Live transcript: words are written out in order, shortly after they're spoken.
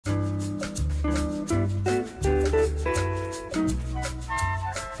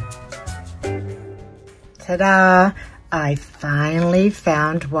Ta-da! I finally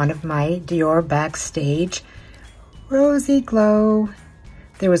found one of my Dior Backstage Rosy Glow.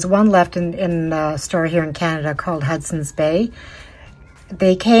 There was one left in a store here in Canada called Hudson's Bay.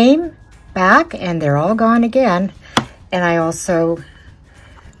 They came back and they're all gone again. And I also,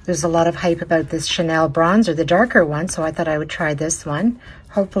 there's a lot of hype about this Chanel bronzer, the darker one, so I thought I would try this one.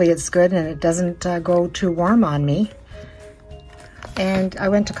 Hopefully it's good and it doesn't go too warm on me. And I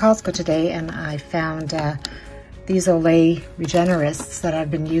went to Costco today and I found these Olay regenerists that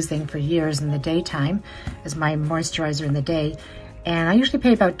I've been using for years in the daytime as my moisturizer in the day. And I usually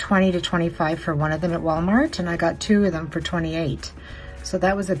pay about 20 to 25 for one of them at Walmart, and I got 2 of them for 28. So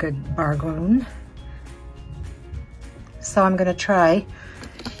that was a good bargain. So I'm gonna try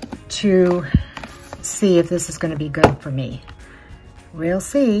to see if this is gonna be good for me. We'll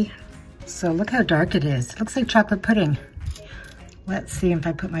see. So look how dark it is. It looks like chocolate pudding. Let's see if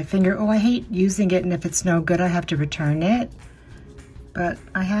I put my finger. Oh, I hate using it, and if it's no good, I have to return it. But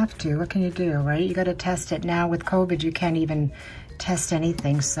I have to. What can you do, right? You got to test it. Now with COVID, you can't even test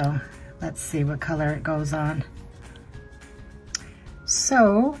anything. So let's see what color it goes on.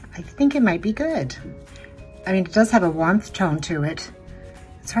 So I think it might be good. I mean, it does have a warmth tone to it.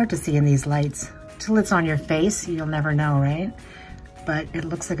 It's hard to see in these lights. Till it's on your face, you'll never know, right? But it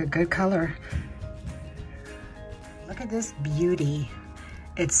looks like a good color. Look at this beauty.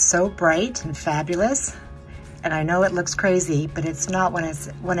 It's so bright and fabulous. And I know it looks crazy, but it's not when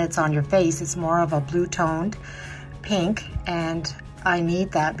it's on your face. It's more of a blue toned pink, and I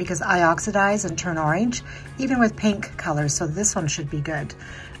need that because I oxidize and turn orange, even with pink colors. So this one should be good.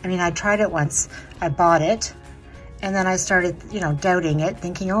 I mean, I tried it once. I bought it, and then I started, doubting it,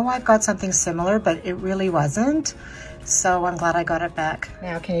 thinking, oh, I've got something similar, but it really wasn't. So I'm glad I got it back.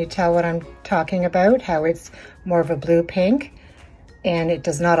 Now, can you tell what I'm talking about? How it's more of a blue pink and it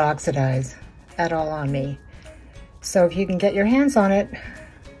does not oxidize at all on me. So if you can get your hands on it,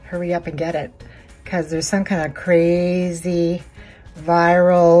 hurry up and get it, because there's some kind of crazy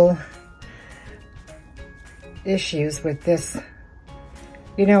viral issues with this.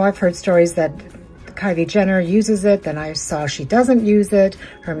 I've heard stories that Kylie Jenner uses it, then I saw she doesn't use it.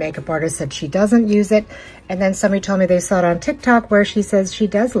 Her makeup artist said she doesn't use it. And then somebody told me they saw it on TikTok where she says she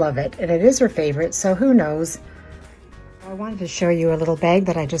does love it and it is her favorite, so who knows. I wanted to show you a little bag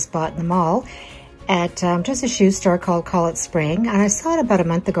that I just bought in the mall at just a shoe store called Call It Spring. And I saw it about a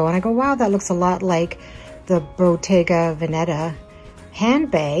month ago and I go, wow, that looks a lot like the Bottega Veneta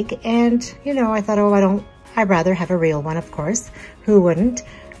handbag. And, I thought, oh, I'd rather have a real one, of course. Who wouldn't?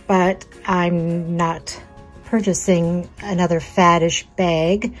 But I'm not purchasing another faddish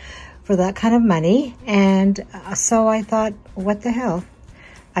bag for that kind of money. And so I thought, what the hell?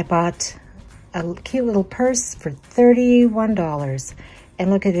 I bought a cute little purse for $31. And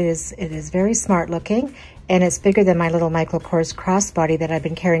look, it is very smart looking. And it's bigger than my little Michael Kors crossbody that I've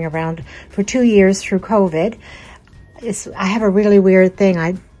been carrying around for 2 years through COVID. I have a really weird thing.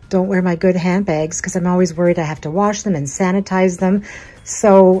 I don't wear my good handbags because I'm always worried I have to wash them and sanitize them.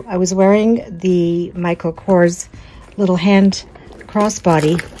 So I was wearing the Michael Kors little hand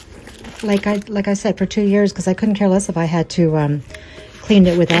crossbody, like I said, for 2 years because I couldn't care less if I had to clean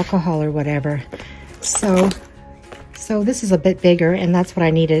it with alcohol or whatever. So this is a bit bigger, and that's what I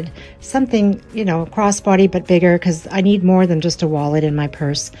needed. Something, crossbody but bigger, because I need more than just a wallet in my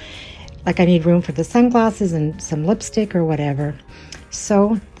purse. Like I need room for the sunglasses and some lipstick or whatever.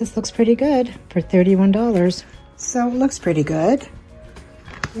 So this looks pretty good for $31. So it looks pretty good.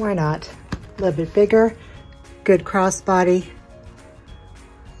 Why not? A little bit bigger, good crossbody.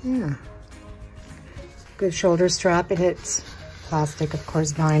 Yeah. Good shoulder strap. It's plastic, of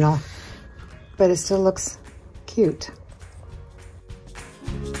course, vinyl, but it still looks cute.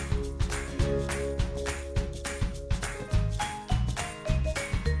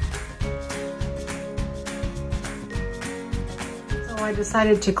 I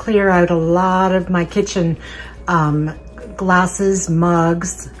decided to clear out a lot of my kitchen glasses,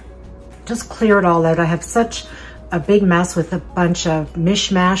 mugs, just clear it all out. I have such a big mess with a bunch of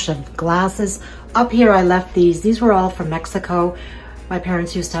mishmash of glasses. Up here I left these were all from Mexico. My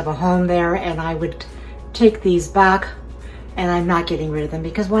parents used to have a home there, and I would take these back, and I'm not getting rid of them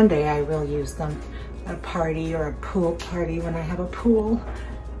because one day I will use them at a party or a pool party when I have a pool.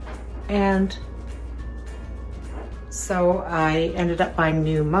 And so I ended up buying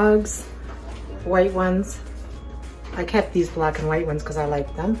new mugs, white ones. I kept these black and white ones because I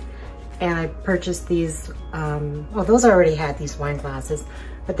like them. And I purchased these, those I already had, these wine glasses,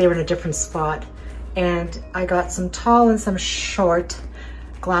 but they were in a different spot. And I got some tall and some short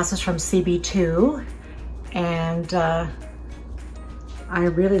glasses from CB2. And I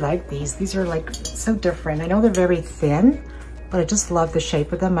really like these. These are like so different. I know they're very thin, but I just love the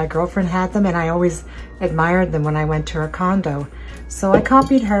shape of them. My girlfriend had them and I always admired them when I went to her condo. So I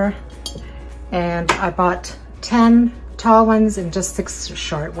copied her and I bought 10 tall ones and just 6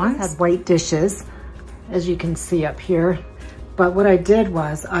 short ones. I had white dishes, as you can see up here. But what I did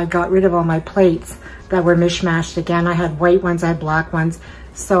was I got rid of all my plates that were mishmashed again. I had white ones, I had black ones.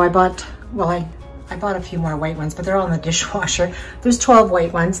 So I bought, well, I bought a few more white ones, but they're all in the dishwasher. There's 12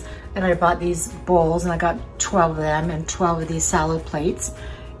 white ones, and I bought these bowls, and I got 12 of them and 12 of these salad plates.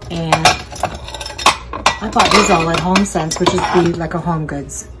 And I bought these all at HomeSense, which is like a Home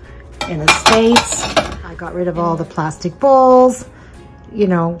Goods in the States. I got rid of all the plastic bowls, you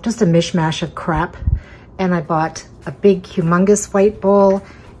know, just a mishmash of crap. And I bought a big, humongous white bowl,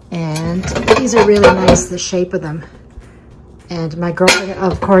 and these are really nice, the shape of them. And my girlfriend,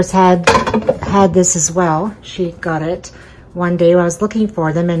 of course, had this as well. She got it one day when I was looking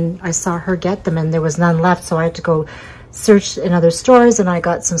for them, and I saw her get them, and there was none left, so I had to go search in other stores, and I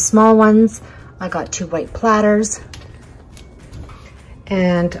got some small ones. I got 2 white platters,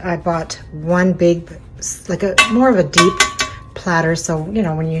 and I bought one big, like more of a deep platter, so, you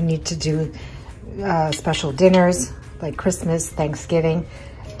know, when you need to do special dinners, like Christmas, Thanksgiving.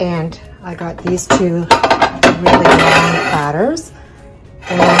 And I got these 2 really long platters.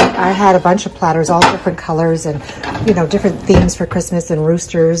 And I had a bunch of platters, all different colors and, you know, different themes for Christmas and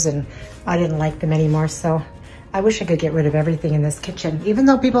roosters, and I didn't like them anymore. So I wish I could get rid of everything in this kitchen. Even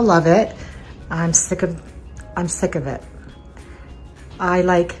though people love it, I'm sick of it. I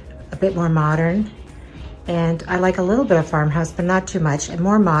like a bit more modern, and I like a little bit of farmhouse, but not too much, and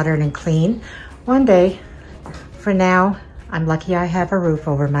more modern and clean. One day, for now, I'm lucky I have a roof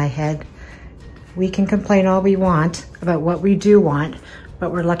over my head. We can complain all we want about what we do want,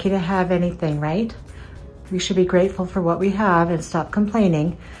 but we're lucky to have anything, right? We should be grateful for what we have and stop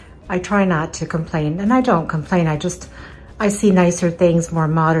complaining. I try not to complain, and I don't complain. I see nicer things, more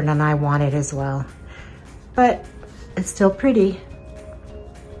modern, and I want it as well. But it's still pretty.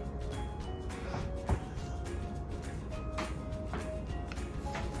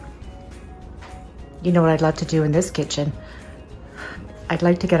 You know what I'd love to do in this kitchen? I'd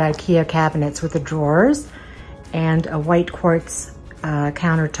like to get IKEA cabinets with the drawers and a white quartz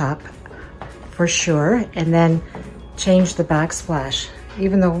countertop for sure, and then change the backsplash.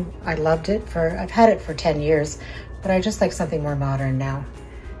 Even though I loved it I've had it for 10 years, but I just like something more modern now.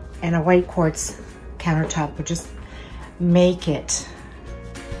 And a white quartz countertop would just make it.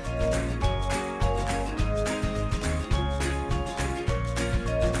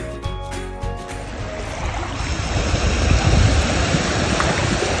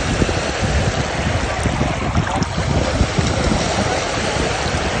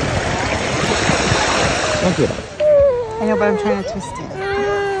 Don't do that. I know, but I'm trying to twist it.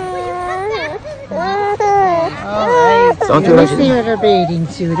 All right. Don't do Let's see what her bathing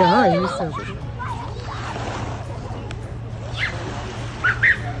suit. Oh, you're so good.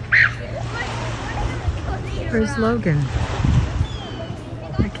 Where's Logan?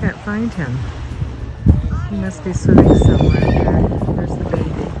 I can't find him. He must be swimming somewhere there. There's the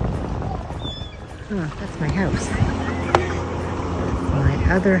baby. Oh, that's my house. That's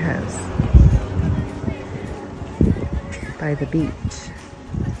my other house. By the beach.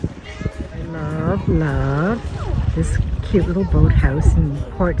 I love this cute little boathouse in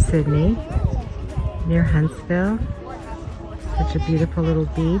Port Sydney near Huntsville. Such a beautiful little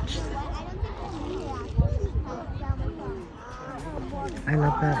beach. I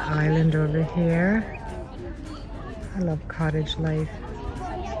love that island over here. I love cottage life.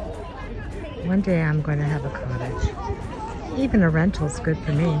 One day I'm going to have a cottage. Even a rental's good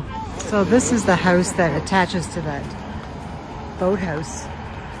for me. So this is the house that attaches to that boathouse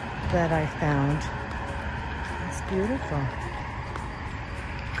that I found. It's beautiful.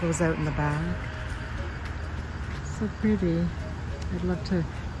 Goes out in the back. So pretty. I'd love to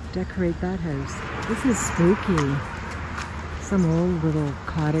decorate that house. This is spooky. Some old little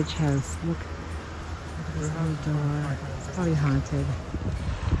cottage house. Look at this little door. It's probably haunted.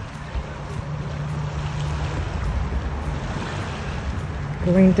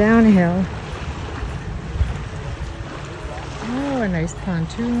 Going downhill. Oh, a nice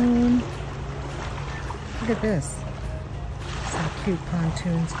pontoon. Look at this. Some cute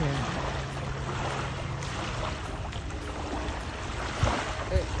pontoons here.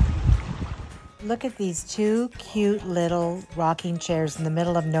 Look at these 2 cute little rocking chairs in the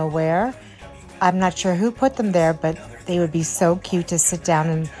middle of nowhere. I'm not sure who put them there, but they would be so cute to sit down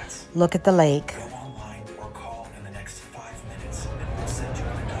and look at the lake.